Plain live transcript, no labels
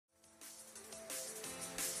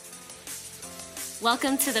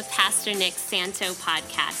Welcome to the Pastor Nick Santo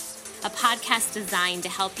podcast, a podcast designed to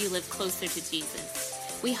help you live closer to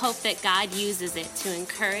Jesus. We hope that God uses it to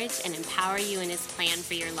encourage and empower you in his plan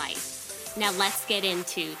for your life. Now let's get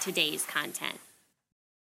into today's content.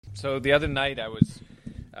 So the other night I was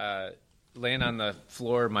laying on the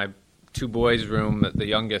floor of my two boys' room, the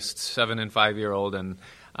youngest, 7 and 5-year-old, and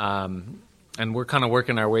we're kind of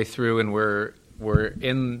working our way through, and we're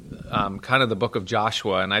in kind of the book of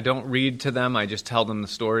Joshua, and I don't read to them, I just tell them the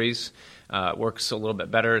stories. It works a little bit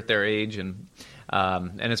better at their age, and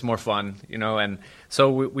it's more fun, you know. And so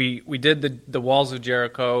we did the walls of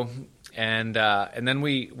Jericho, and then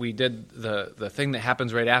we did the thing that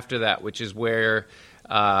happens right after that, which is where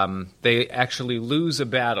they actually lose a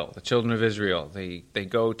battle, the children of Israel. They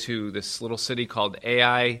go to this little city called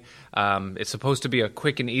Ai. It's supposed to be a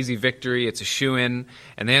quick and easy victory. It's a shoo-in,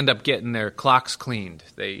 and they end up getting their clocks cleaned.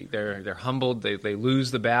 They're humbled. They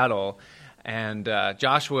lose the battle, and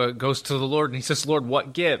Joshua goes to the Lord and he says, "Lord,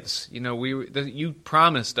 what gives? You know, you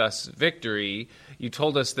promised us victory. You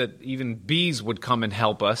told us that even bees would come and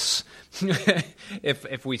help us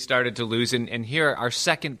if we started to lose. And here, our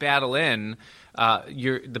second battle in."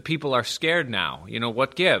 The people are scared now. You know,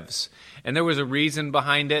 what gives? And there was a reason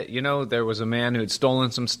behind it. You know, there was a man who had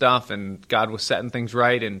stolen some stuff, and God was setting things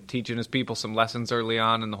right and teaching his people some lessons early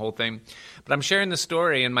on and the whole thing. But I'm sharing the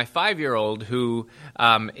story, and my 5-year-old, who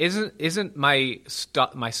isn't my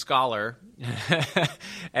scholar,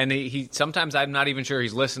 and he sometimes I'm not even sure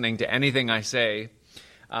he's listening to anything I say.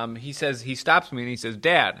 He stops me and he says,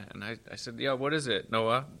 "Dad," and I said, "Yeah, what is it,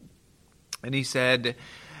 Noah?" And he said,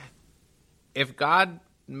 "If God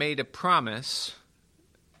made a promise,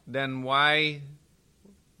 then why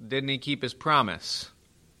didn't he keep his promise?"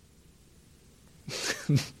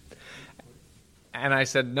 And I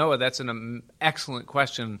said, "Noah, that's an excellent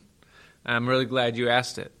question. I'm really glad you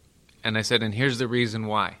asked it." And I said, "And here's the reason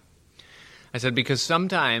why." I said, because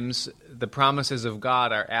sometimes the promises of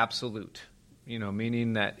God are absolute, you know,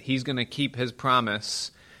 meaning that he's going to keep his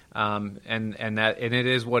promise. And it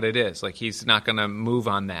is what it is. Like, he's not going to move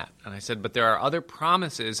on that. And I said, but there are other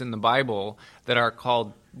promises in the Bible that are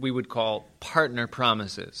we would call partner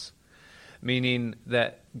promises, meaning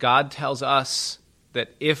that God tells us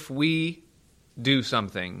that if we do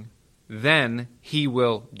something, then he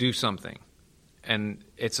will do something. And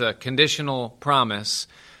it's a conditional promise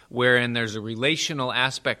wherein there's a relational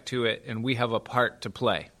aspect to it, and we have a part to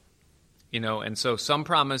play. You know, and so some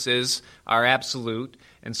promises are absolute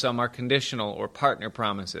and some are conditional or partner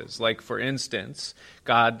promises. Like, for instance,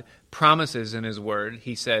 God promises in his word,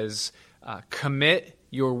 he says, commit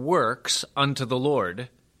your works unto the Lord,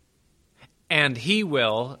 and he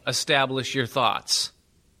will establish your thoughts.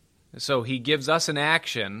 So he gives us an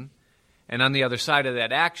action, and on the other side of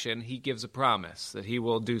that action, he gives a promise that he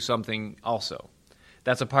will do something also.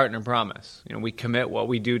 That's a partner promise. You know, we commit what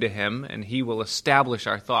we do to him, and he will establish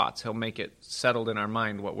our thoughts. He'll make it settled in our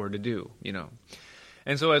mind what we're to do, you know.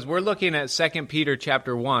 And so as we're looking at 2 Peter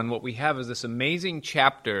chapter 1, what we have is this amazing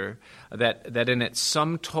chapter that in its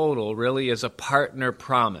sum total really is a partner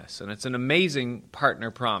promise. And it's an amazing partner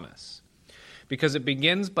promise because it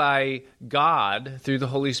begins by God, through the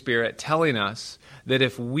Holy Spirit, telling us that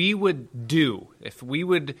if we would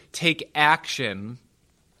take action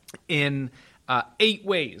in 8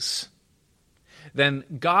 ways, then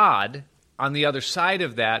God, on the other side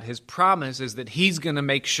of that, his promise is that he's going to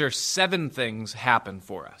make sure 7 things happen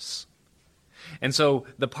for us. And so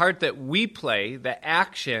the part that we play, the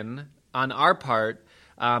action on our part,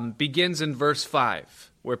 begins in verse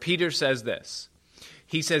 5, where Peter says this.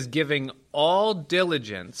 He says, giving all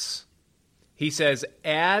diligence, he says,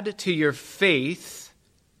 add to your faith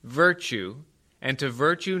virtue, and to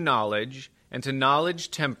virtue knowledge, and to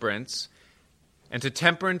knowledge temperance, and to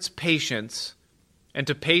temperance patience, and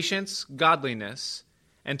to patience godliness,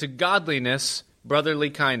 and to godliness brotherly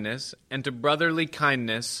kindness, and to brotherly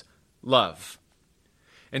kindness love.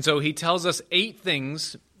 And so he tells us 8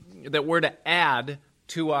 things that we're to add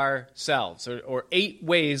to ourselves, or 8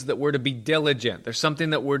 ways that we're to be diligent. There's something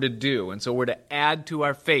that we're to do, and so we're to add to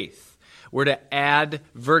our faith. We're to add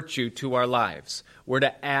virtue to our lives. We're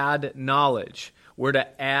to add knowledge. We're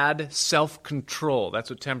to add self-control. That's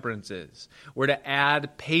what temperance is. We're to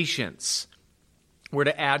add patience. We're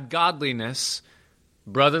to add godliness,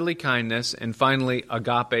 brotherly kindness, and finally,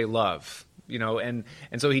 agape love. You know, and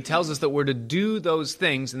so he tells us that we're to do those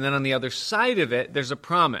things, and then on the other side of it, there's a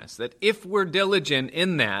promise that if we're diligent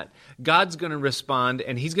in that, God's going to respond,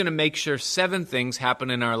 and he's going to make sure 7 things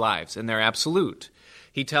happen in our lives, and they're absolute.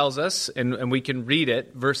 He tells us, and we can read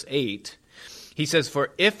it, verse 8, he says,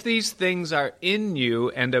 "For if these things are in you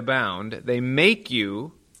and abound, they make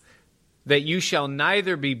you that you shall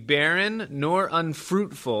neither be barren nor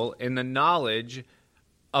unfruitful in the knowledge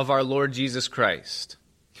of our Lord Jesus Christ.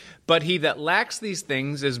 But he that lacks these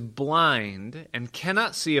things is blind and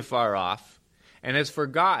cannot see afar off, and has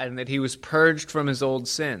forgotten that he was purged from his old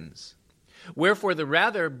sins. Wherefore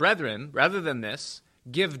brethren, rather than this,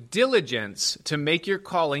 give diligence to make your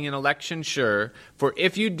calling and election sure, for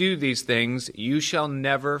if you do these things, you shall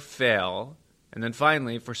never fail. And then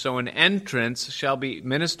finally, for so an entrance shall be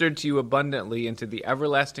ministered to you abundantly into the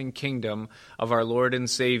everlasting kingdom of our Lord and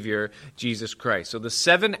Savior, Jesus Christ. So the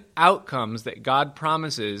 7 outcomes that God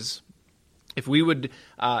promises, if we would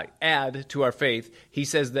add to our faith, he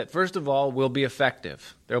says that first of all, we'll be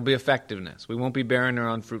effective. There will be effectiveness. We won't be barren or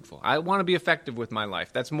unfruitful. I want to be effective with my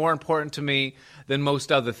life. That's more important to me than most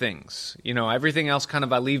other things. Everything else kind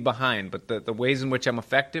of I leave behind, but the ways in which I'm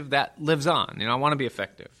effective, that lives on. I want to be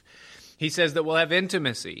effective. He says that we'll have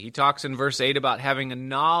intimacy. He talks in verse 8 about having a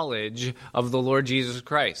knowledge of the Lord Jesus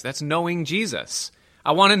Christ. That's knowing Jesus.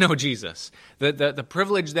 I want to know Jesus. The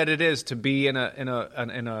privilege that it is to be in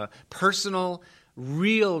a personal,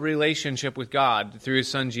 real relationship with God through his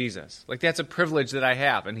son Jesus. Like, that's a privilege that I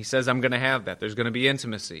have. And he says I'm going to have that. There's going to be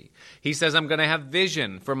intimacy. He says I'm going to have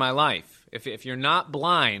vision for my life. If you're not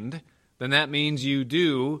blind, then that means you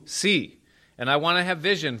do see. And I want to have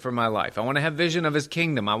vision for my life. I want to have vision of his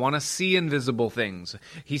kingdom. I want to see invisible things.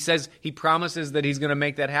 He says, he promises that he's going to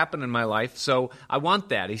make that happen in my life. So I want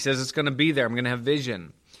that. He says it's going to be there. I'm going to have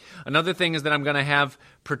vision. Another thing is that I'm going to have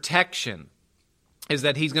protection, is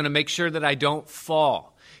that he's going to make sure that I don't fall.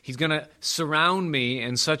 He's going to surround me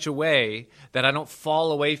in such a way that I don't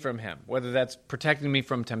fall away from him, whether that's protecting me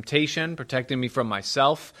from temptation, protecting me from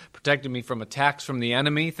myself, protecting me from attacks from the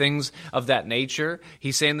enemy, things of that nature.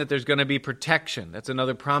 He's saying that there's going to be protection. That's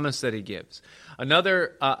another promise that he gives.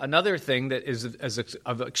 Another thing that is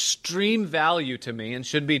of extreme value to me and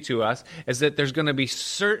should be to us is that there's going to be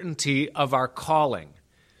certainty of our calling.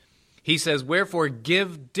 He says, wherefore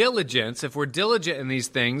give diligence, if we're diligent in these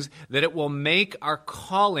things, that it will make our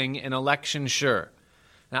calling and election sure.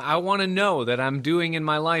 Now, I want to know that I'm doing in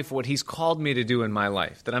my life what he's called me to do in my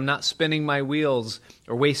life, that I'm not spinning my wheels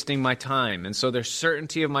or wasting my time. And so there's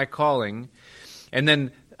certainty of my calling. And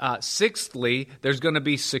then sixthly, there's going to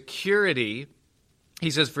be security. He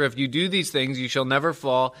says, for if you do these things, you shall never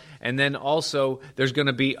fall. And then also there's going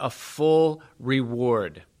to be a full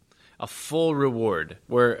reward. A full reward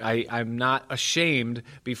where I'm not ashamed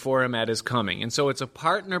before him at his coming. And so it's a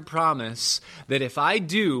partner promise that if I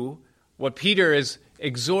do what Peter is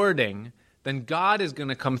exhorting, then God is going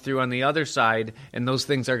to come through on the other side, and those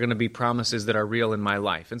things are going to be promises that are real in my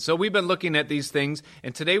life. And so we've been looking at these things,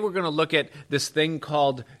 and today we're going to look at this thing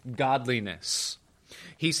called godliness.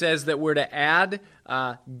 He says that we're to add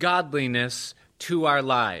godliness to our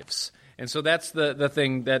lives. And so that's the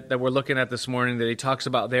thing that we're looking at this morning that he talks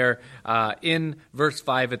about there in verse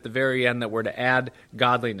 5 at the very end, that we're to add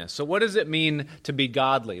godliness. So what does it mean to be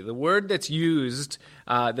godly? The word that's used,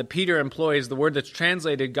 that Peter employs, the word that's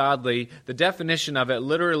translated godly, the definition of it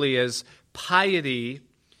literally is piety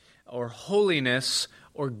or holiness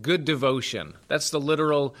or good devotion. That's the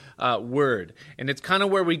literal word. And it's kind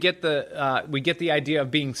of where we get the idea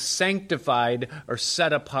of being sanctified or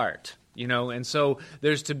set apart. And so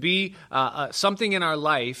there's to be something in our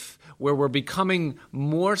life where we're becoming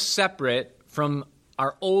more separate from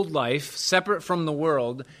our old life, separate from the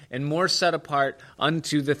world, and more set apart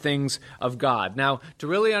unto the things of God. Now, to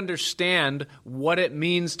really understand what it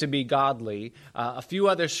means to be godly, a few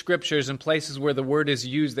other scriptures and places where the word is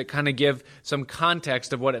used that kind of give some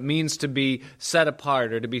context of what it means to be set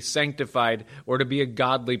apart or to be sanctified or to be a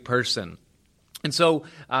godly person. And so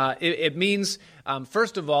it means,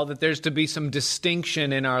 first of all, that there's to be some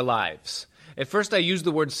distinction in our lives. At first I use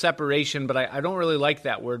the word separation, but I don't really like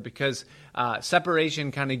that word because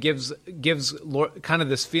separation kind of gives kind of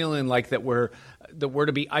this feeling like that we're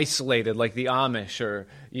to be isolated, like the Amish or,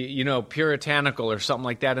 puritanical or something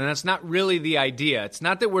like that. And that's not really the idea. It's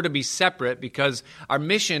not that we're to be separate, because our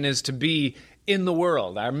mission is to be in the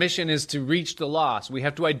world. Our mission is to reach the lost. We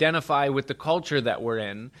have to identify with the culture that we're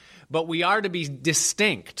in. But we are to be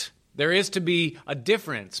distinct. There is to be a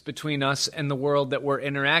difference between us and the world that we're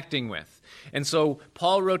interacting with. And so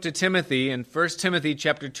Paul wrote to Timothy in 1 Timothy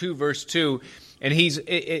chapter 2, verse 2, and he's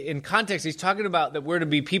in context, he's talking about that we're to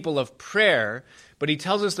be people of prayer, but he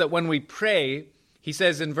tells us that when we pray, he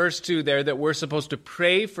says in verse 2 there that we're supposed to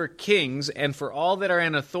pray for kings and for all that are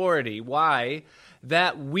in authority. Why?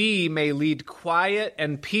 That we may lead quiet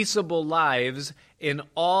and peaceable lives in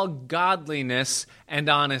all godliness and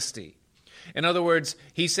honesty. In other words,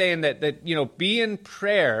 he's saying that be in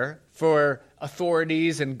prayer for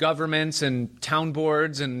authorities and governments and town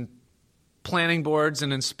boards and planning boards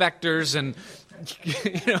and inspectors and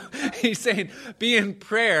he's saying be in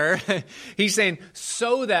prayer. He's saying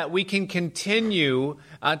so that we can continue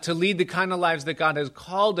to lead the kind of lives that God has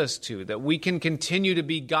called us to, that we can continue to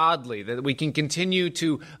be godly, that we can continue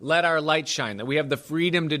to let our light shine, that we have the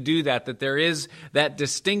freedom to do that, that there is that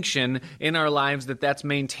distinction in our lives, that's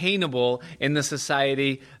maintainable in the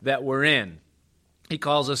society that we're in. He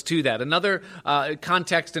calls us to that. Another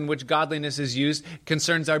context in which godliness is used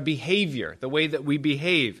concerns our behavior, the way that we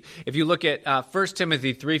behave. If you look at 1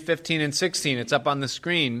 Timothy 3:15 and 16, it's up on the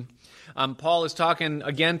screen. Paul is talking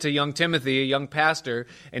again to young Timothy, a young pastor,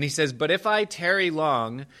 and he says, "But if I tarry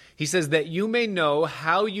long," he says, "that you may know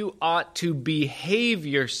how you ought to behave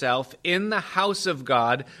yourself in the house of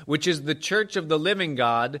God, which is the church of the living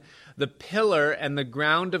God, the pillar and the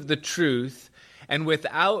ground of the truth. And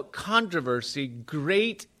without controversy,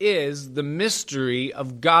 great is the mystery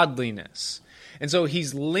of godliness." And so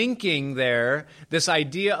he's linking there this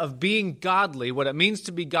idea of being godly, what it means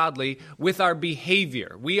to be godly, with our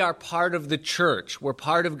behavior. We are part of the church. We're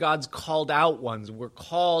part of God's called out ones. We're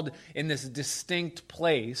called in this distinct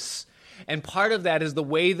place. And part of that is the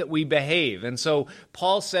way that we behave. And so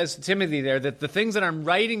Paul says to Timothy there that the things that I'm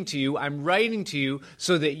writing to you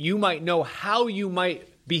so that you might know how you might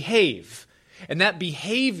behave. And that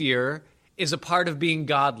behavior is a part of being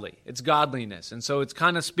godly. It's godliness. And so it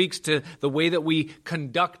kind of speaks to the way that we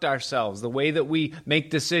conduct ourselves, the way that we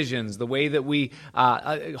make decisions, the way that we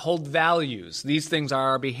hold values. These things are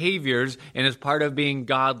our behaviors and is part of being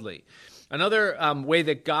godly. Another way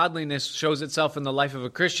that godliness shows itself in the life of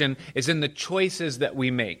a Christian is in the choices that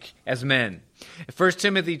we make as men. 1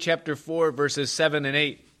 Timothy chapter 4, verses 7 and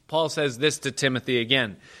 8, Paul says this to Timothy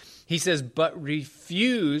again. He says, "But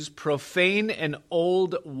refuse profane and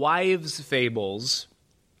old wives' fables,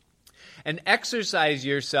 and exercise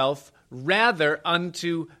yourself rather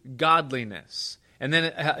unto godliness." And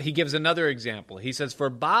then he gives another example. He says, "For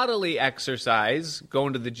bodily exercise,"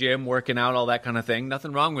 going to the gym, working out, all that kind of thing,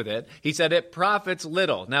 nothing wrong with it. He said it profits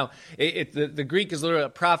little. Now, the Greek is literally,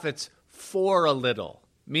 it profits for a little,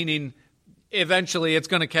 meaning eventually it's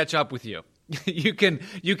going to catch up with you. You can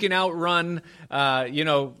outrun,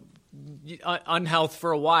 unhealth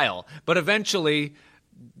for a while, but eventually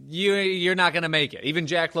you're not going to make it. Even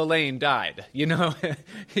Jack LaLanne died.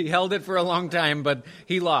 He held it for a long time, but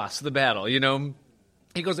he lost the battle.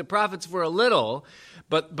 He goes, it profits for a little,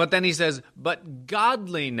 but then he says, "But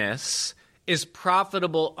godliness is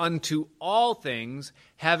profitable unto all things,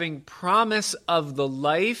 having promise of the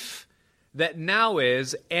life that now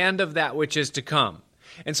is and of that which is to come."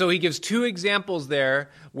 And so he gives two examples there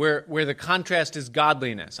where the contrast is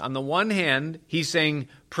godliness. On the one hand, he's saying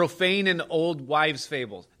profane and old wives'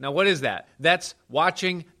 fables. Now, what is that? That's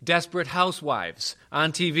watching Desperate Housewives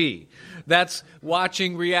on TV. That's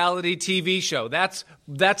watching reality TV show. That's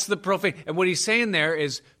the profane. And what he's saying there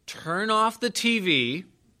is turn off the TV,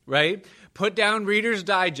 right? Put down Reader's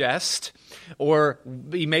Digest or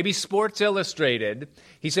maybe Sports Illustrated.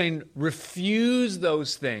 He's saying refuse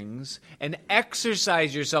those things and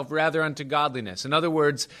exercise yourself rather unto godliness. In other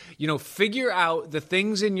words, figure out the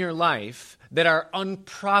things in your life that are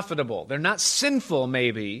unprofitable. They're not sinful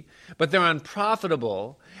maybe, but they're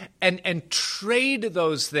unprofitable, and trade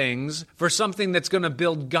those things for something that's going to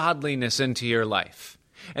build godliness into your life.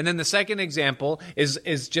 And then the second example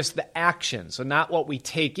is just the action. So not what we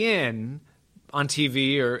take in on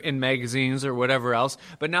TV or in magazines or whatever else,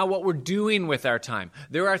 but now what we're doing with our time.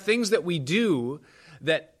 There are things that we do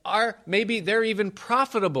that are, maybe they're even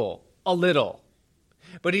profitable a little.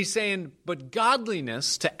 But he's saying, but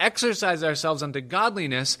godliness, to exercise ourselves unto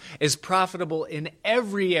godliness, is profitable in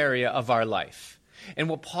every area of our life. And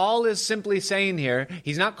what Paul is simply saying here,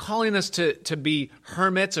 he's not calling us to be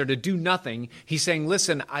hermits or to do nothing. He's saying,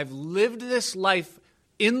 listen, I've lived this life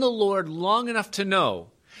in the Lord long enough to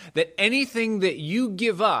know that anything that you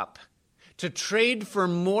give up to trade for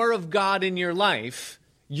more of God in your life,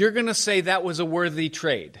 you're going to say that was a worthy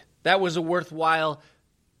trade. That was a worthwhile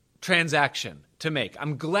transaction to make.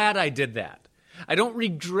 I'm glad I did that. I don't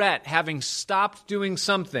regret having stopped doing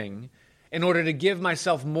something in order to give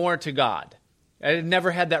myself more to God. I had never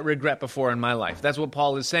had that regret before in my life. That's what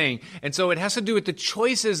Paul is saying. And so it has to do with the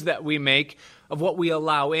choices that we make of what we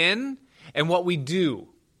allow in and what we do.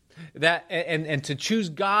 That and to choose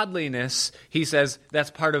godliness, he says,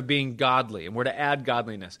 that's part of being godly, and we're to add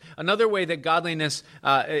godliness. Another way that godliness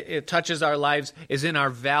it touches our lives is in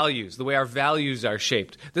our values, the way our values are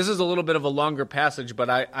shaped. This is a little bit of a longer passage, but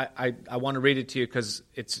I want to read it to you because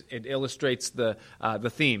it illustrates the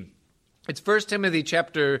theme. It's 1 Timothy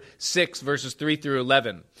chapter 6, verses 3 through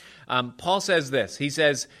 11. Paul says this. He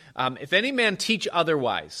says, if any man teach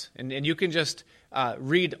otherwise, and you can just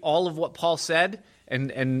read all of what Paul said,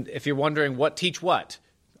 and if you're wondering what teach what,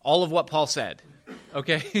 all of what Paul said,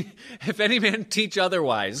 okay? If any man teach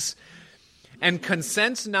otherwise, and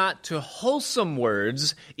consents not to wholesome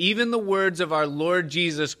words, even the words of our Lord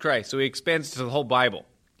Jesus Christ. So he expands to the whole Bible.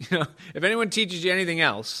 If anyone teaches you anything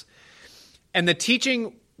else, and the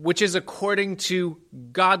teaching which is according to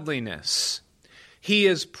godliness, he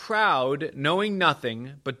is proud, knowing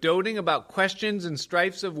nothing, but doting about questions and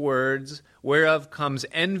strifes of words, whereof comes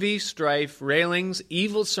envy, strife, railings,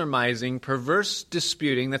 evil surmising, perverse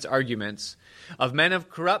disputing, that's arguments, of men of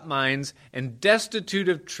corrupt minds and destitute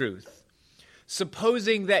of truth,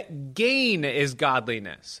 supposing that gain is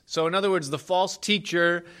godliness. So in other words, the false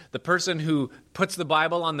teacher, the person who puts the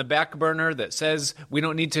Bible on the back burner that says we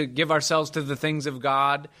don't need to give ourselves to the things of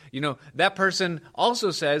God, that person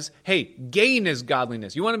also says, hey, gain is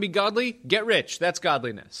godliness. You want to be godly? Get rich. That's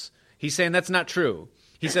godliness. He's saying that's not true.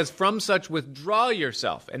 He says, from such withdraw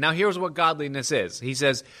yourself. And now here's what godliness is. He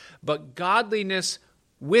says, but godliness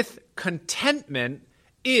with contentment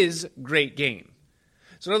is great gain.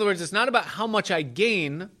 So in other words, it's not about how much I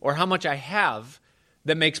gain or how much I have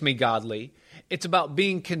that makes me godly. It's about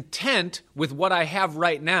being content with what I have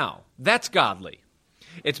right now. That's godly.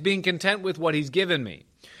 It's being content with what he's given me.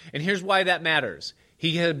 And here's why that matters.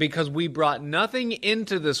 Because we brought nothing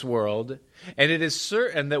into this world, and it is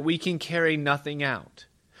certain that we can carry nothing out.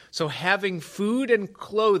 So having food and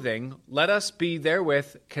clothing, let us be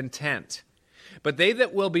therewith content. But they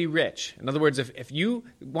that will be rich, in other words, if you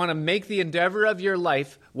want to make the endeavor of your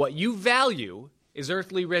life, what you value is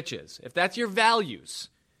earthly riches. If that's your values,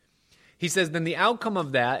 he says, then the outcome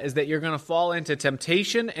of that is that you're going to fall into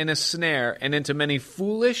temptation and a snare and into many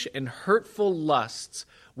foolish and hurtful lusts,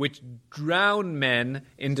 which drown men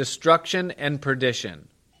in destruction and perdition.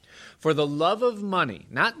 For the love of money,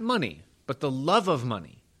 not money, but the love of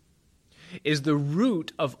money, is the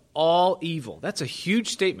root of all evil. That's a huge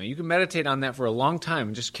statement. You can meditate on that for a long time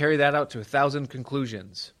and just carry that out to 1,000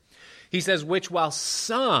 conclusions. He says, which while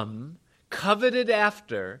some coveted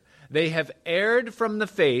after, they have erred from the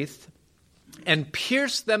faith and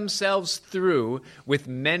pierced themselves through with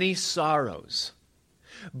many sorrows.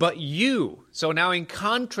 But you, so now in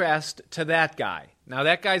contrast to that guy, now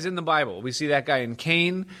that guy's in the Bible. We see that guy in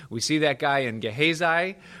Cain. We see that guy in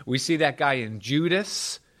Gehazi. We see that guy in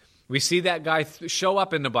Judas. We see that guy show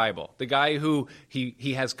up in the Bible. The guy who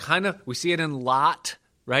he has we see it in Lot,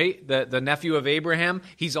 right? The nephew of Abraham.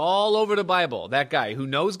 He's all over the Bible. That guy who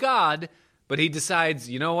knows God, but he decides,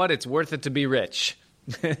 you know what? It's worth it to be rich.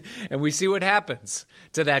 And we see what happens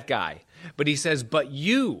to that guy. But he says, but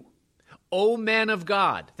you, O man of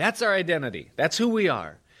God, that's our identity. That's who we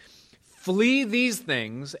are. Flee these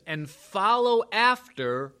things and follow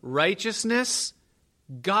after righteousness,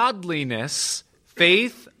 godliness,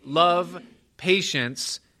 faith, love,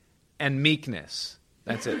 patience, and meekness.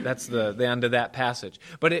 That's it. That's the end of that passage.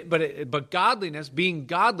 But godliness, being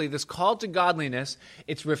godly, this call to godliness,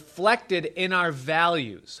 it's reflected in our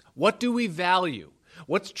values. What do we value?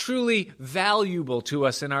 What's truly valuable to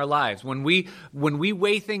us in our lives? When we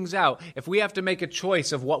weigh things out, if we have to make a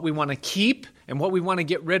choice of what we want to keep and what we want to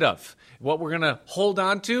get rid of, what we're going to hold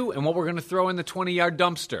on to and what we're going to throw in the 20-yard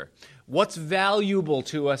dumpster, what's valuable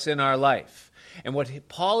to us in our life? And what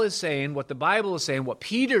Paul is saying, what the Bible is saying, what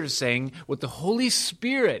Peter is saying, what the Holy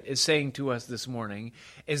Spirit is saying to us this morning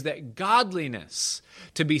is that godliness,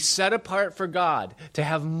 to be set apart for God, to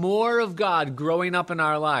have more of God growing up in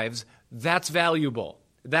our lives, that's valuable.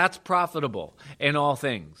 That's profitable in all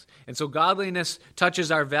things. And so godliness touches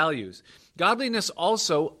our values. Godliness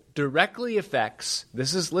also directly affects,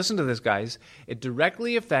 listen to this, guys, it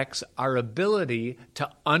directly affects our ability to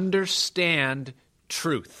understand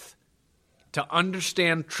truth. To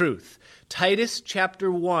understand truth. Titus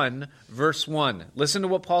chapter 1, verse 1. Listen to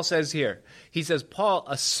what Paul says here. He says, Paul,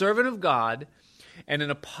 a servant of God and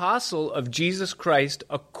an apostle of Jesus Christ,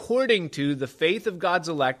 according to the faith of God's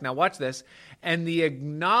elect, now watch this, and the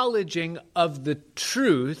acknowledging of the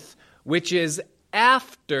truth, which is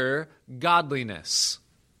after godliness.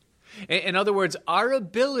 In other words, our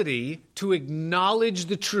ability to acknowledge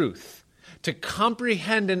the truth, to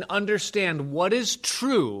comprehend and understand what is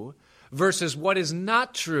true versus what is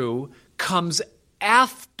not true, comes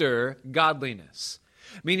after godliness.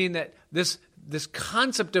 Meaning that this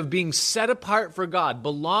concept of being set apart for God,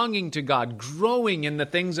 belonging to God, growing in the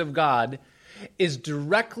things of God, is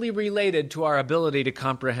directly related to our ability to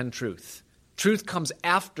comprehend truth. Truth comes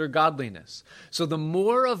after godliness. So the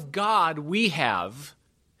more of God we have,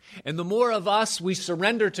 And the more of us we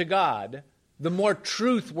surrender to God, the more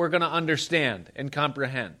truth we're going to understand and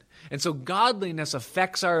comprehend. And so godliness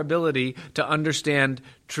affects our ability to understand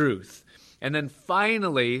truth. And then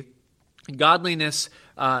finally, godliness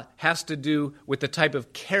has to do with the type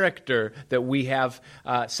of character that we have.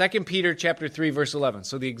 2 Peter chapter 3, verse 11.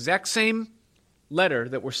 So the exact same letter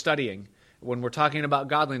that we're studying when we're talking about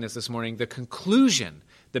godliness this morning, the conclusion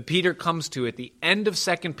that Peter comes to at the end of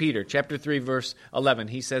 2 Peter chapter 3, verse 11,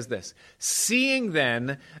 he says this, "Seeing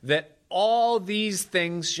then that all these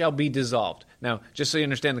things shall be dissolved." Now, just so you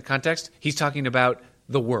understand the context, he's talking about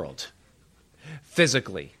the world.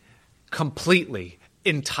 Physically, completely,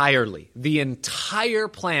 entirely. The entire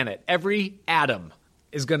planet, every atom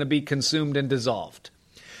is going to be consumed and dissolved.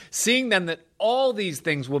 "Seeing then that all these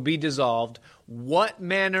things will be dissolved, what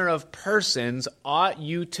manner of persons ought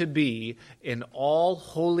you to be in all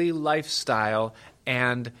holy lifestyle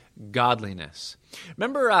and godliness?"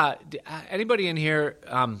 Remember, anybody in here,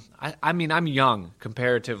 I mean, I'm young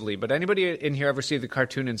comparatively, but anybody in here ever see the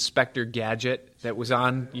cartoon Inspector Gadget that was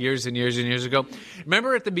on years and years and years ago?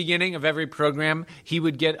 Remember at the beginning of every program, he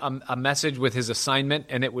would get a message with his assignment,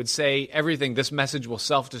 and it would say everything, "This message will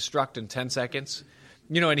self-destruct in 10 seconds."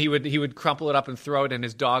 And he would crumple it up and throw it, and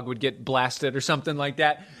his dog would get blasted or something like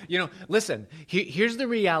that. Listen, here's the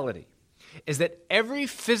reality, is that every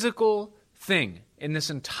physical thing in this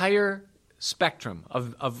entire spectrum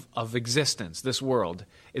of existence, this world,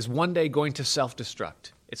 is one day going to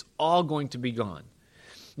self-destruct. It's all going to be gone.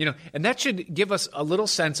 And that should give us a little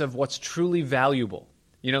sense of what's truly valuable.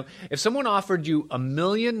 If someone offered you $1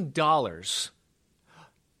 million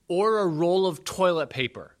or a roll of toilet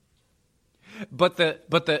paper, but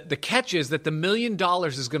the catch is that the $1 million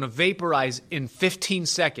is going to vaporize in 15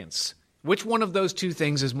 seconds. Which one of those two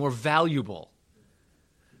things is more valuable?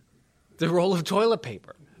 The roll of toilet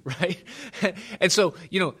paper, right? And so,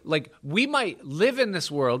 we might live in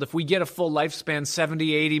this world if we get a full lifespan,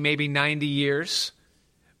 70, 80, maybe 90 years.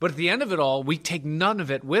 But at the end of it all, we take none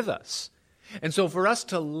of it with us. And so for us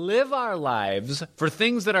to live our lives for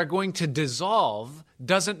things that are going to dissolve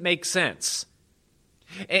doesn't make sense.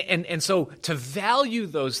 And so to value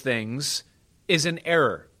those things is an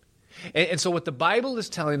error. And so what the Bible is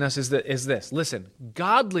telling us is this. Listen,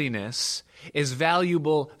 godliness is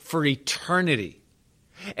valuable for eternity.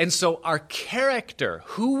 And so our character,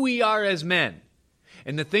 who we are as men,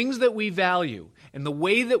 and the things that we value, and the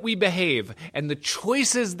way that we behave, and the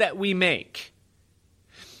choices that we make,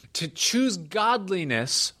 to choose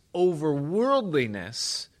godliness over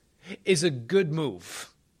worldliness is a good move.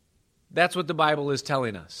 That's what the Bible is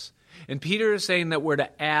telling us. And Peter is saying that we're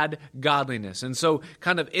to add godliness. And so,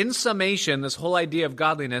 kind of in summation, this whole idea of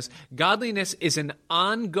godliness is an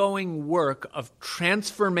ongoing work of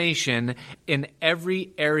transformation in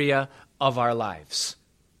every area of our lives.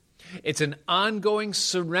 It's an ongoing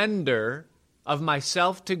surrender of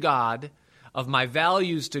myself to God, of my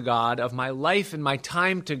values to God, of my life and my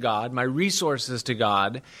time to God, my resources to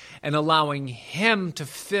God, and allowing Him to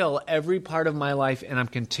fill every part of my life, and I'm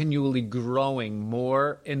continually growing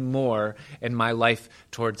more and more in my life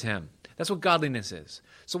towards Him. That's what godliness is.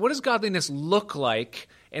 So what does godliness look like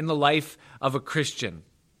in the life of a Christian?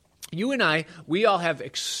 You and I, we all have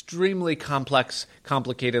extremely complex,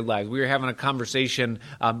 complicated lives. We were having a conversation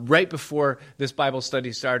right before this Bible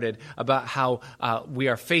study started about how we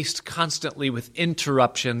are faced constantly with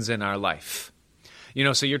interruptions in our life.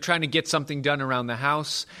 So you're trying to get something done around the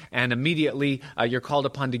house, and immediately you're called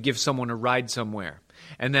upon to give someone a ride somewhere.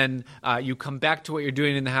 And then you come back to what you're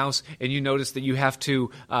doing in the house, and you notice that you have to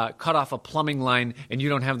cut off a plumbing line, and you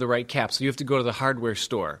don't have the right cap, so you have to go to the hardware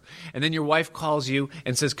store. And then your wife calls you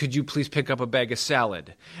and says, "Could you please pick up a bag of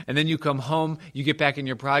salad?" And then you come home, you get back in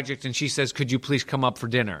your project, and she says, "Could you please come up for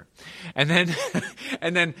dinner?" And then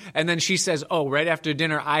and then she says, "Oh, right after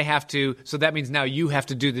dinner I have to," so that means now you have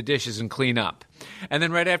to do the dishes and clean up. And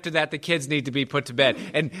then right after that, the kids need to be put to bed.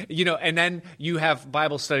 And then you have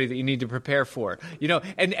Bible study that you need to prepare for.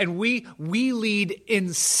 And we lead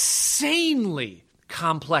insanely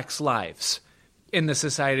complex lives in the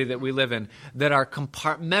society that we live in that are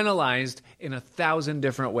compartmentalized in 1,000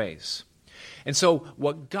 different ways. And so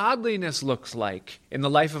what godliness looks like in the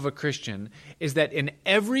life of a Christian is that in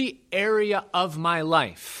every area of my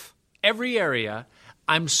life, every area,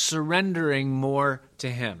 I'm surrendering more to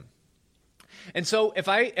Him. And so if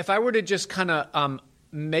I were to just kind of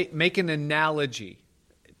make an analogy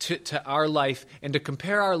to our life and to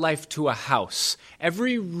compare our life to a house,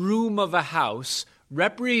 every room of a house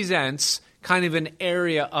represents kind of an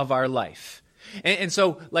area of our life. And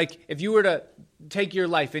so, like, if you were to take your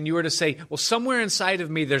life and you were to say, well, somewhere inside of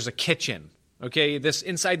me there's a kitchen, Okay,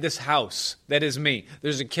 inside this house, that is me.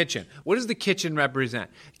 There's a kitchen. What does the kitchen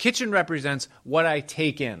represent? Kitchen represents what I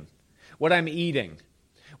take in, what I'm eating,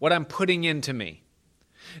 what I'm putting into me.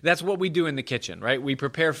 That's what we do in the kitchen, right? We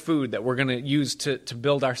prepare food that we're going to use to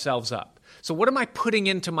build ourselves up. So what am I putting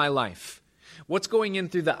into my life? What's going in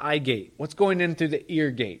through the eye gate? What's going in through the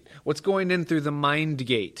ear gate? What's going in through the mind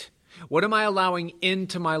gate? What am I allowing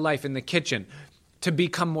into my life in the kitchen? To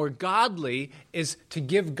become more godly is to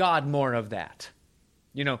give God more of that.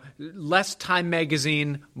 You know, less Time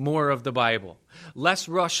Magazine, more of the Bible. Less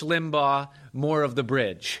Rush Limbaugh, more of The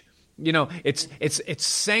Bridge. You know, it's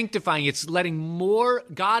sanctifying. It's letting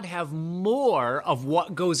God have more of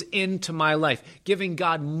what goes into my life. Giving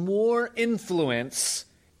God more influence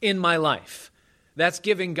in my life. That's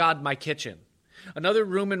giving God my kitchen. Another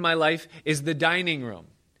room in my life is the dining room.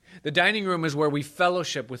 The dining room is where we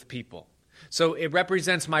fellowship with people. So it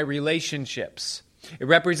represents my relationships. It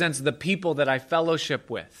represents the people that I fellowship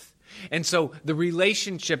with. And so the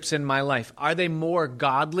relationships in my life, are they more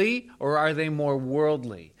godly or are they more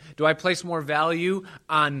worldly? Do I place more value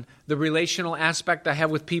on the relational aspect I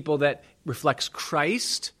have with people that reflects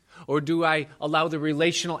Christ? Or do I allow the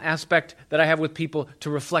relational aspect that I have with people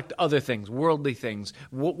to reflect other things, worldly things?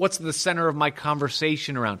 What's the center of my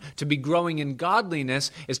conversation around? To be growing in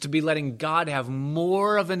godliness is to be letting God have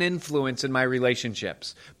more of an influence in my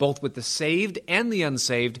relationships, both with the saved and the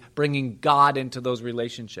unsaved, bringing God into those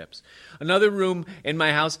relationships. Another room in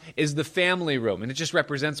my house is the family room, and it just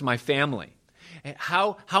represents my family.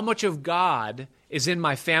 How much of God is in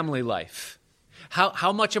my family life?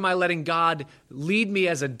 How much am I letting God lead me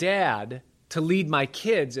as a dad to lead my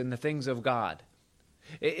kids in the things of God?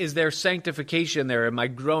 Is there sanctification there? Am I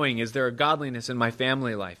growing? Is there a godliness in my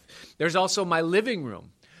family life? There's also my living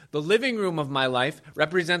room. The living room of my life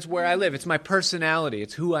represents where I live. It's my personality.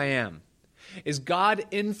 It's who I am. Is God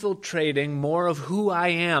infiltrating more of who I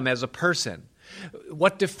am as a person?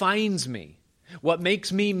 What defines me? What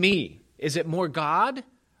makes me me? Is it more God?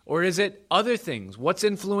 Or is it other things? What's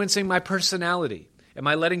influencing my personality? Am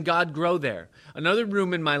I letting God grow there? Another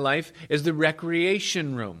room in my life is the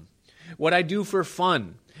recreation room. What I do for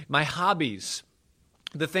fun, my hobbies,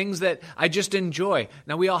 the things that I just enjoy.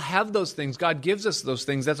 Now, we all have those things. God gives us those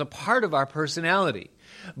things. That's a part of our personality.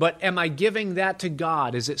 But am I giving that to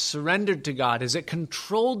God? Is it surrendered to God? Is it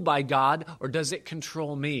controlled by God? Or does it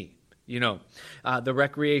control me? You know, the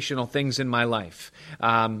recreational things in my life.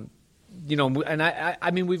 You know, and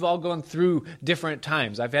I mean, we've all gone through different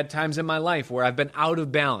times. I've had times in my life where I've been out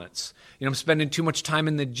of balance. You know, I'm spending too much time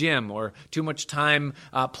in the gym or too much time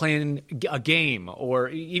playing a game or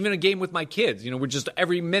even a game with my kids. You know, we're just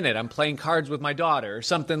every minute I'm playing cards with my daughter or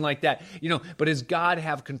something like that. You know, but does God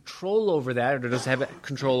have control over that or does He have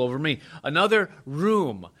control over me? Another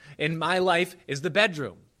room in my life is the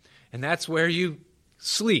bedroom. And that's where you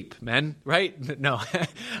sleep, men, right? No,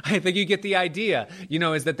 I think you get the idea, you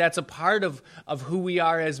know, is that's a part of who we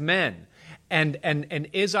are as men. And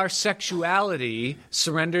is our sexuality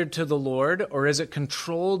surrendered to the Lord, or is it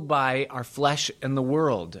controlled by our flesh and the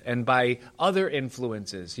world and by other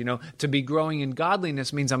influences? You know, to be growing in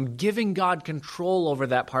godliness means I'm giving God control over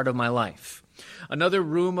that part of my life. Another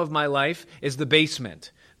room of my life is the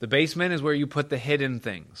basement. The basement is where you put the hidden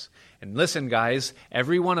things. And listen, guys,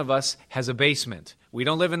 every one of us has a basement. We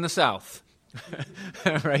don't live in the South,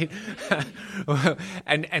 right?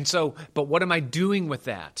 and so, but what am I doing with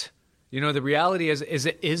that? You know, the reality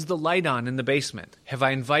is the light on in the basement? Have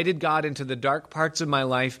I invited God into the dark parts of my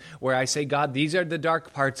life where I say, God, these are the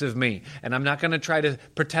dark parts of me, and I'm not going to try to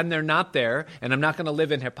pretend they're not there, and I'm not going to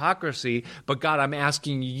live in hypocrisy, but God, I'm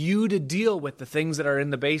asking you to deal with the things that are in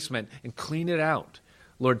the basement and clean it out.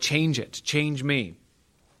 Lord, change it, change me.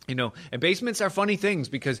 You know, and basements are funny things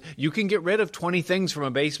because you can get rid of 20 things from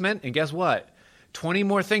a basement, and guess what? 20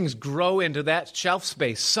 more things grow into that shelf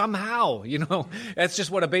space somehow, you know. That's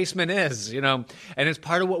just what a basement is, you know. And it's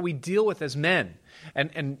part of what we deal with as men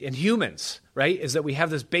and humans, right, is that we have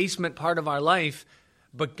this basement part of our life,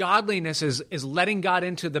 but godliness is letting God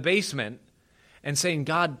into the basement and saying,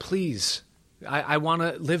 God, please, I want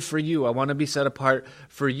to live for you. I want to be set apart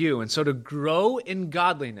for you. And so to grow in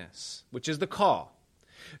godliness, which is the call,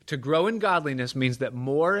 to grow in godliness means that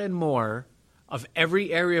more and more of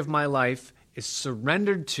every area of my life is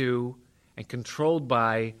surrendered to and controlled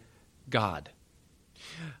by God.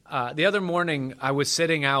 The other morning, I was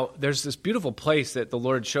sitting out. There's this beautiful place that the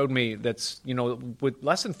Lord showed me that's, you know, with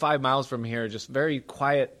less than 5 miles from here, just very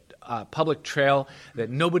quiet public trail that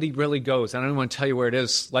nobody really goes. I don't even want to tell you where it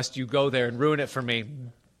is, lest you go there and ruin it for me.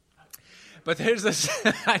 But there's this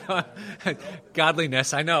I know,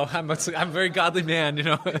 godliness. I know I'm a very godly man, you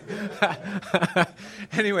know.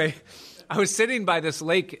 Anyway, I was sitting by this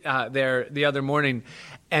lake there the other morning,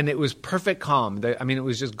 and it was perfect calm. It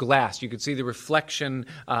was just glass. You could see the reflection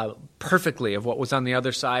perfectly of what was on the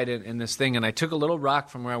other side in this thing. And I took a little rock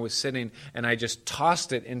from where I was sitting, and I just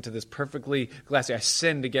tossed it into this perfectly glassy. I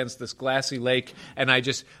sinned against this glassy lake, and I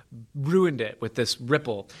just ruined it with this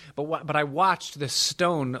ripple. But I watched this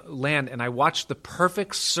stone land, and I watched the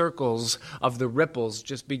perfect circles of the ripples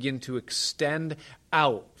just begin to extend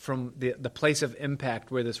out from the place of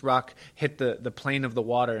impact where this rock hit the plane of the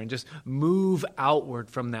water and just move outward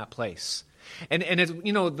from that place. And it's,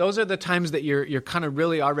 those are the times that you're kind of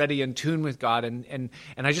really already in tune with God. And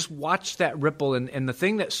I just watched that ripple. And the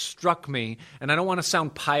thing that struck me, and I don't want to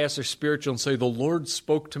sound pious or spiritual and say, the Lord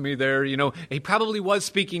spoke to me there. He probably was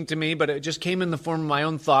speaking to me, but it just came in the form of my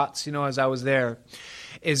own thoughts, as I was there,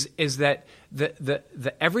 is that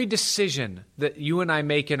the every decision that you and I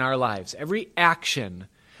make in our lives, every action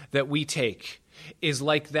that we take is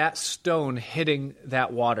like that stone hitting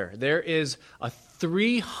that water. There is a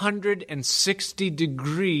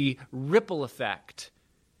 360-degree ripple effect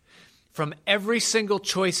from every single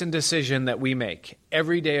choice and decision that we make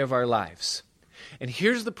every day of our lives. And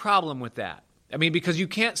here's the problem with that. Because you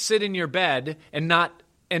can't sit in your bed and not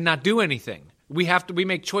do anything. We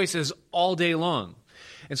make choices all day long.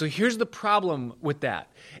 And so here's the problem with that,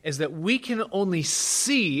 is that we can only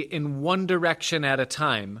see in one direction at a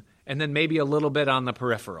time, and then maybe a little bit on the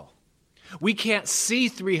peripheral. We can't see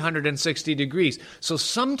 360 degrees. So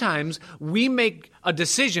sometimes we make a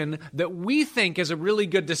decision that we think is a really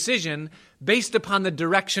good decision based upon the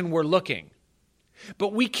direction we're looking.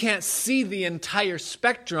 But we can't see the entire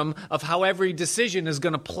spectrum of how every decision is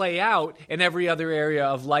going to play out in every other area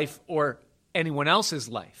of life or anyone else's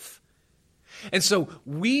life. And so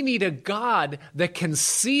we need a God that can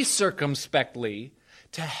see circumspectly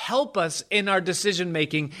to help us in our decision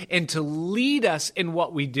making and to lead us in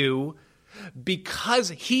what we do, because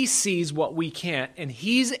he sees what we can't, and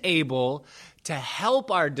he's able to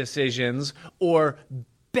help our decisions or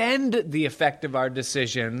bend the effect of our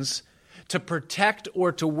decisions to protect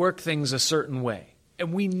or to work things a certain way.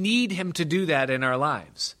 And we need him to do that in our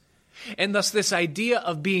lives. And thus this idea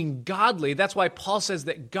of being godly, that's why Paul says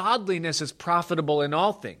that godliness is profitable in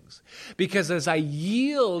all things. Because as I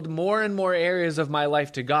yield more and more areas of my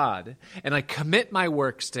life to God, and I commit my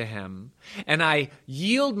works to him, and I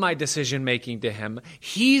yield my decision making to him,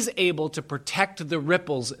 he's able to protect the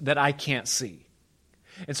ripples that I can't see.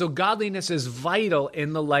 And so godliness is vital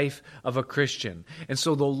in the life of a Christian. And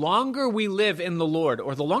so the longer we live in the Lord,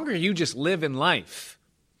 or the longer you just live in life,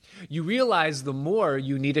 you realize the more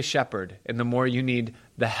you need a shepherd, and the more you need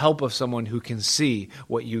the help of someone who can see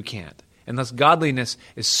what you can't. And thus godliness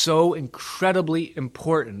is so incredibly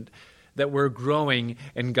important that we're growing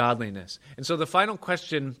in godliness. And so the final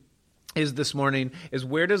question is this morning is,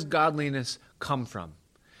 where does godliness come from?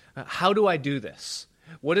 How do I do this?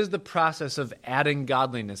 What is the process of adding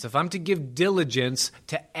godliness? If I'm to give diligence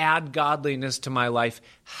to add godliness to my life,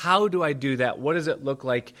 how do I do that? What does it look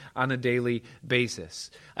like on a daily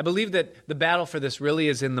basis? I believe that the battle for this really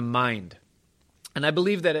is in the mind. And I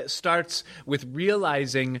believe that it starts with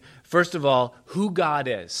realizing, first of all, who God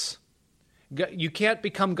is. You can't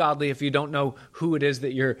become godly if you don't know who it is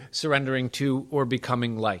that you're surrendering to or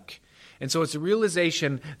becoming like. And so it's a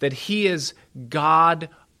realization that he is God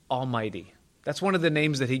Almighty. That's one of the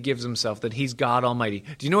names that he gives himself, that he's God Almighty.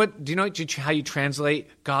 Do you know how you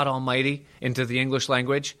translate God Almighty into the English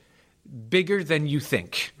language? Bigger than you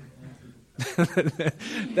think.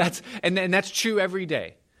 That's true every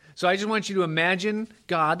day. So I just want you to imagine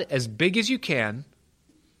God as big as you can,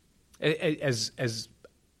 as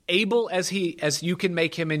able as you can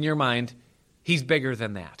make him in your mind. He's bigger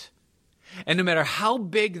than that. And no matter how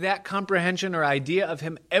big that comprehension or idea of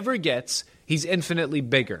him ever gets, he's infinitely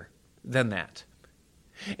bigger than that.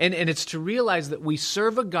 And it's to realize that we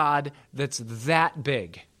serve a God that's that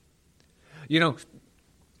big. One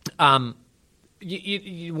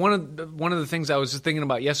of the things I was just thinking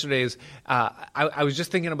about yesterday is I was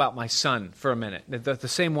just thinking about my son for a minute, the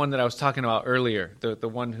same one that I was talking about earlier, the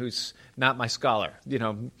one who's not my scholar,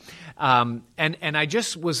 and I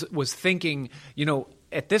just was thinking,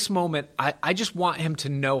 at this moment, I just want him to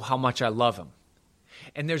know how much I love him.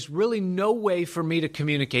 And there's really no way for me to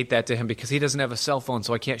communicate that to him because he doesn't have a cell phone,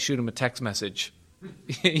 so I can't shoot him a text message.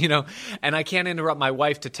 And I can't interrupt my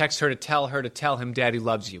wife to text her to tell him Daddy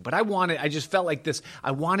loves you. But I just felt like this.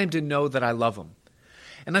 I want him to know that I love him.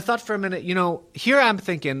 And I thought for a minute, here I'm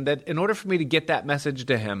thinking that in order for me to get that message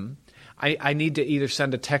to him, I need to either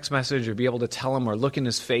send a text message or be able to tell him or look in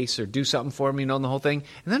his face or do something for him, and the whole thing.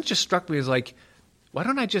 And then it just struck me as like, why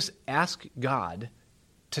don't I just ask God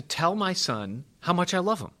to tell my son how much I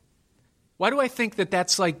love him? Why do I think that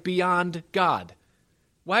that's like beyond God?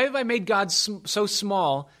 Why have I made God so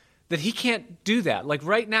small that he can't do that? Like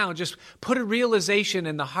right now, just put a realization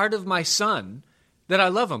in the heart of my son that I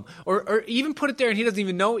love him. Or even put it there and he doesn't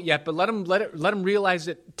even know it yet, but let him realize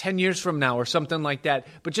it 10 years from now or something like that.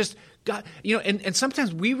 But just God, and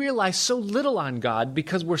sometimes we realize so little on God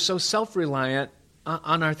because we're so self-reliant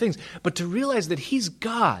on our things. But to realize that he's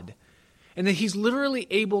God and that he's literally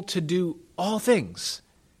able to do all things.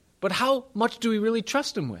 But how much do we really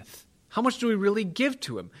trust him with? How much do we really give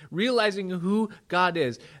to him? Realizing who God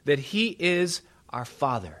is, that he is our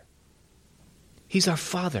Father. He's our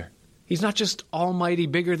Father. He's not just almighty,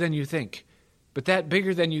 bigger than you think, but that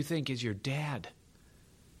bigger than you think is your dad.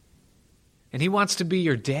 And he wants to be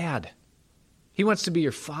your dad. He wants to be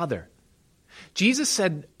your father. Jesus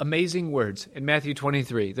said amazing words in Matthew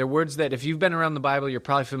 23. They're words that if you've been around the Bible, you're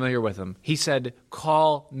probably familiar with them. He said,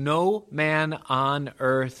 call no man on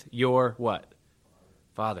earth your what?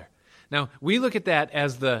 Father. Now, we look at that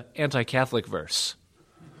as the anti-Catholic verse,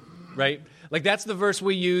 right? Like that's the verse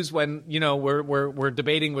we use when, we're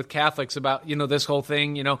debating with Catholics about, this whole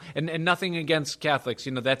thing, and nothing against Catholics,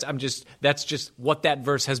 that's just what that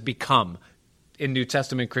verse has become in New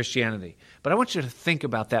Testament Christianity. But I want you to think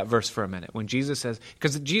about that verse for a minute when Jesus says,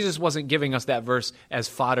 because Jesus wasn't giving us that verse as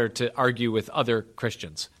fodder to argue with other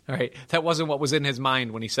Christians, all right? That wasn't what was in his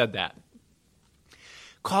mind when he said that.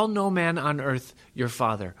 Call no man on earth your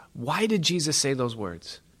father. Why did Jesus say those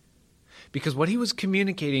words? Because what he was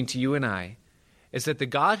communicating to you and I is that the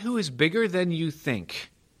God who is bigger than you think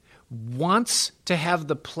wants to have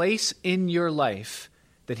the place in your life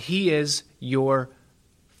that he is your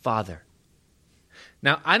Father.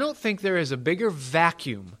 Now, I don't think there is a bigger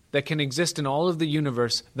vacuum that can exist in all of the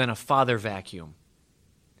universe than a father vacuum.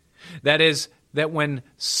 That is, that when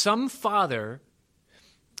some father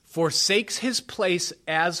forsakes his place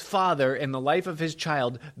as father in the life of his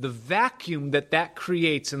child, the vacuum that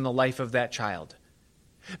creates in the life of that child.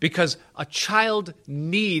 Because a child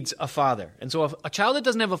needs a father. And so a child that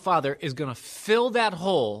doesn't have a father is going to fill that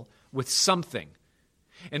hole with something,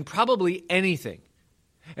 and probably anything.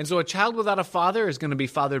 And so a child without a father is going to be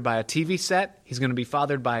fathered by a TV set. He's going to be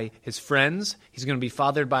fathered by his friends. He's going to be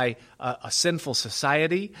fathered by a sinful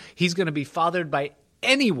society. He's going to be fathered by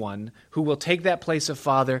anyone who will take that place of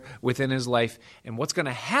father within his life. And what's going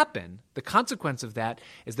to happen, the consequence of that,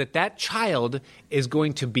 is that child is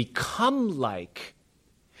going to become like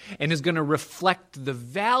and is going to reflect the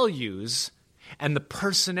values and the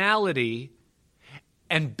personality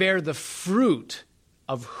and bear the fruit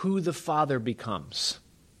of who the father becomes.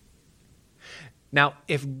 Now,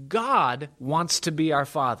 if God wants to be our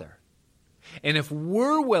Father, and if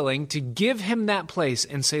we're willing to give him that place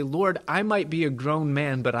and say, Lord, I might be a grown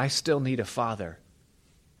man, but I still need a father,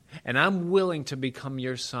 and I'm willing to become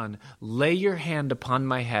your son, lay your hand upon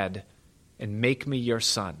my head and make me your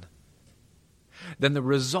son, then the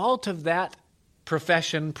result of that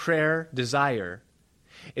profession, prayer, desire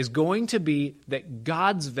is going to be that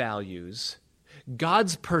God's values,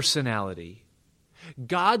 God's personality,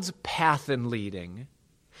 God's path and leading,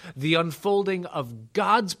 the unfolding of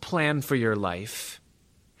God's plan for your life,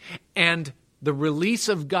 and the release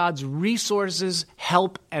of God's resources,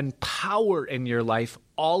 help, and power in your life,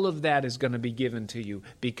 all of that is going to be given to you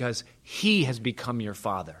because he has become your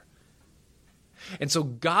father. And so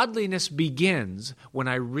godliness begins when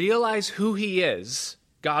I realize who he is,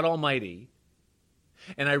 God Almighty,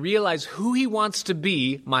 and I realize who he wants to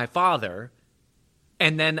be, my father,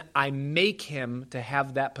 and then I make him to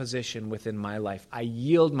have that position within my life. I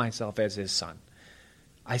yield myself as his son.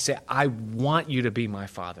 I say, I want you to be my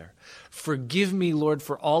father. Forgive me, Lord,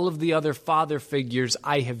 for all of the other father figures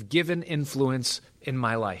I have given influence in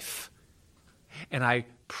my life. And I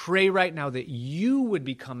pray right now that you would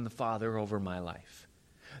become the father over my life.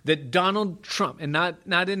 That Donald Trump, and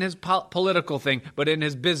not in his political thing, but in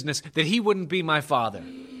his business, that he wouldn't be my father.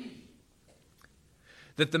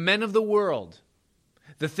 That the men of the world,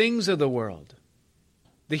 the things of the world,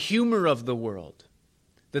 the humor of the world,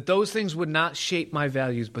 that those things would not shape my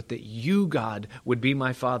values, but that you, God, would be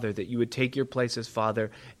my Father, that you would take your place as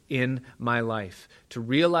Father in my life, to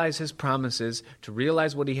realize his promises, to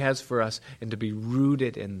realize what he has for us, and to be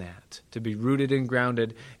rooted in that, to be rooted and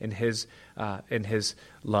grounded in his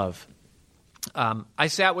love. I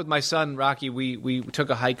sat with my son, Rocky. We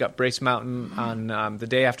took a hike up Brace Mountain on the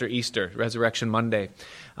day after Easter, Resurrection Monday.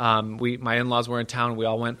 My in-laws were in town. We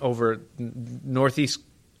all went over northeast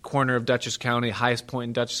corner of Dutchess County, highest point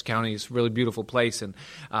in Dutchess County. It's a really beautiful place, and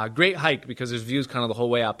great hike because there's views kind of the whole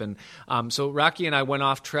way up. And so Rocky and I went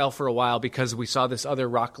off trail for a while because we saw this other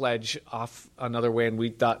rock ledge off another way, and we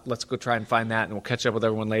thought, let's go try and find that, and we'll catch up with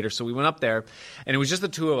everyone later. So we went up there, and it was just the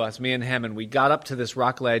two of us, me and him, and we got up to this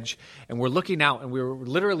rock ledge, and we're looking out, and we were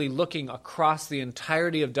literally looking across the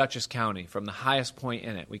entirety of Dutchess County from the highest point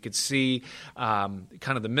in it. We could see kind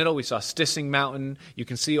of the middle. We saw Stissing Mountain. You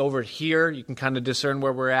can see over here. You can kind of discern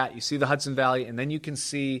where we're at. You see the Hudson Valley, and then you can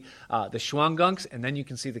see the Shwangunks, and then you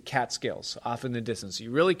can see the Catskills off in the distance. So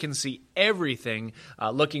you really can see everything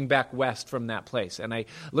looking back west from that place. And I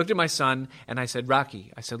looked at my son, and I said,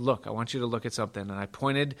 Rocky, I said, look, I want you to look at something. And I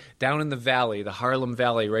pointed down in the valley, the Harlem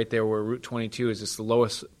Valley, right there where Route 22 is. It's the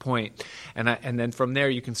lowest point. And then from there,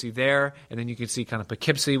 you can see there, and then you can see kind of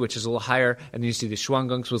Poughkeepsie, which is a little higher, and then you see the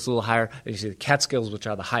Shwangunks, which is a little higher, and you see the Catskills, which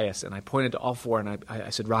are the highest. And I pointed to all four, and I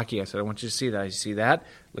said, Rocky, I said, I want you to see that. I see that.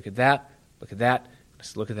 Look at that. Look at that. I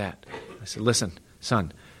said, look at that. I said, listen,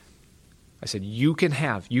 son. I said, you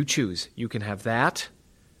choose. You can have that,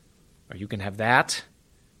 or you can have that,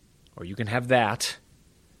 or you can have that,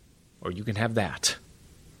 or you can have that.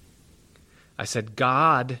 I said,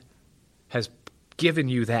 God has given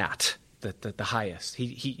you that, the highest.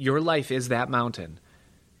 Your life is that mountain,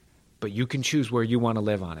 but you can choose where you want to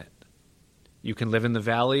live on it. You can live in the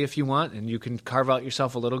valley if you want, and you can carve out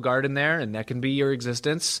yourself a little garden there, and that can be your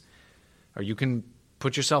existence. Or you can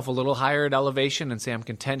put yourself a little higher at elevation and say, I'm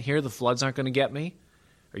content here, the floods aren't going to get me.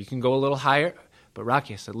 Or you can go a little higher. But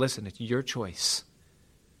Rocky, I said, listen, it's your choice.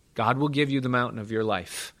 God will give you the mountain of your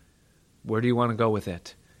life. Where do you want to go with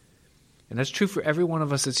it? And that's true for every one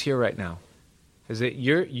of us that's here right now. Is that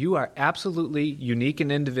you are absolutely unique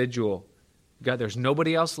and individual. God, there's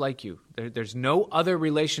nobody else like you. There's no other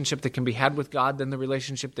relationship that can be had with God than the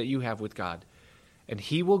relationship that you have with God. And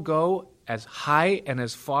He will go as high and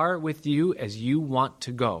as far with you as you want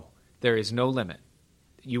to go. There is no limit.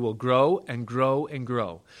 You will grow and grow and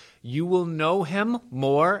grow. You will know Him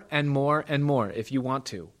more and more and more if you want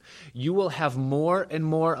to. You will have more and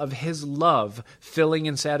more of His love filling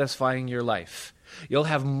and satisfying your life. You'll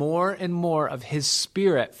have more and more of His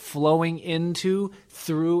Spirit flowing into,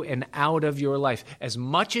 through, and out of your life. As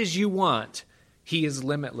much as you want, He is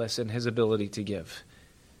limitless in His ability to give.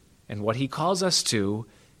 And what He calls us to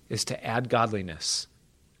is to add godliness.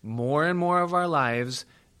 More and more of our lives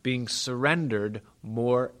being surrendered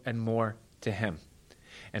more and more to Him.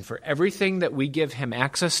 And for everything that we give Him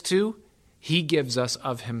access to, He gives us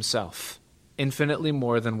of Himself, infinitely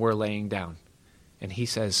more than we're laying down. And He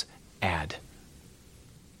says, add.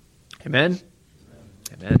 Amen?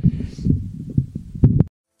 Amen.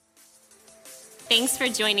 Thanks for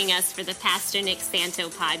joining us for the Pastor Nick Santo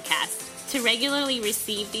podcast. To regularly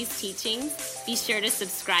receive these teachings, be sure to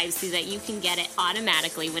subscribe so that you can get it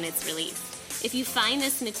automatically when it's released. If you find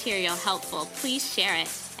this material helpful, please share it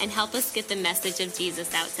and help us get the message of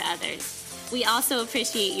Jesus out to others. We also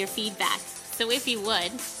appreciate your feedback, so if you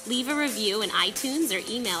would, leave a review in iTunes or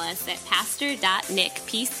email us at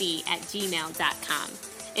pastor.nickpc@gmail.com.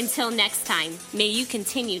 Until next time, may you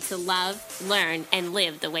continue to love, learn, and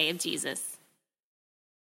live the way of Jesus.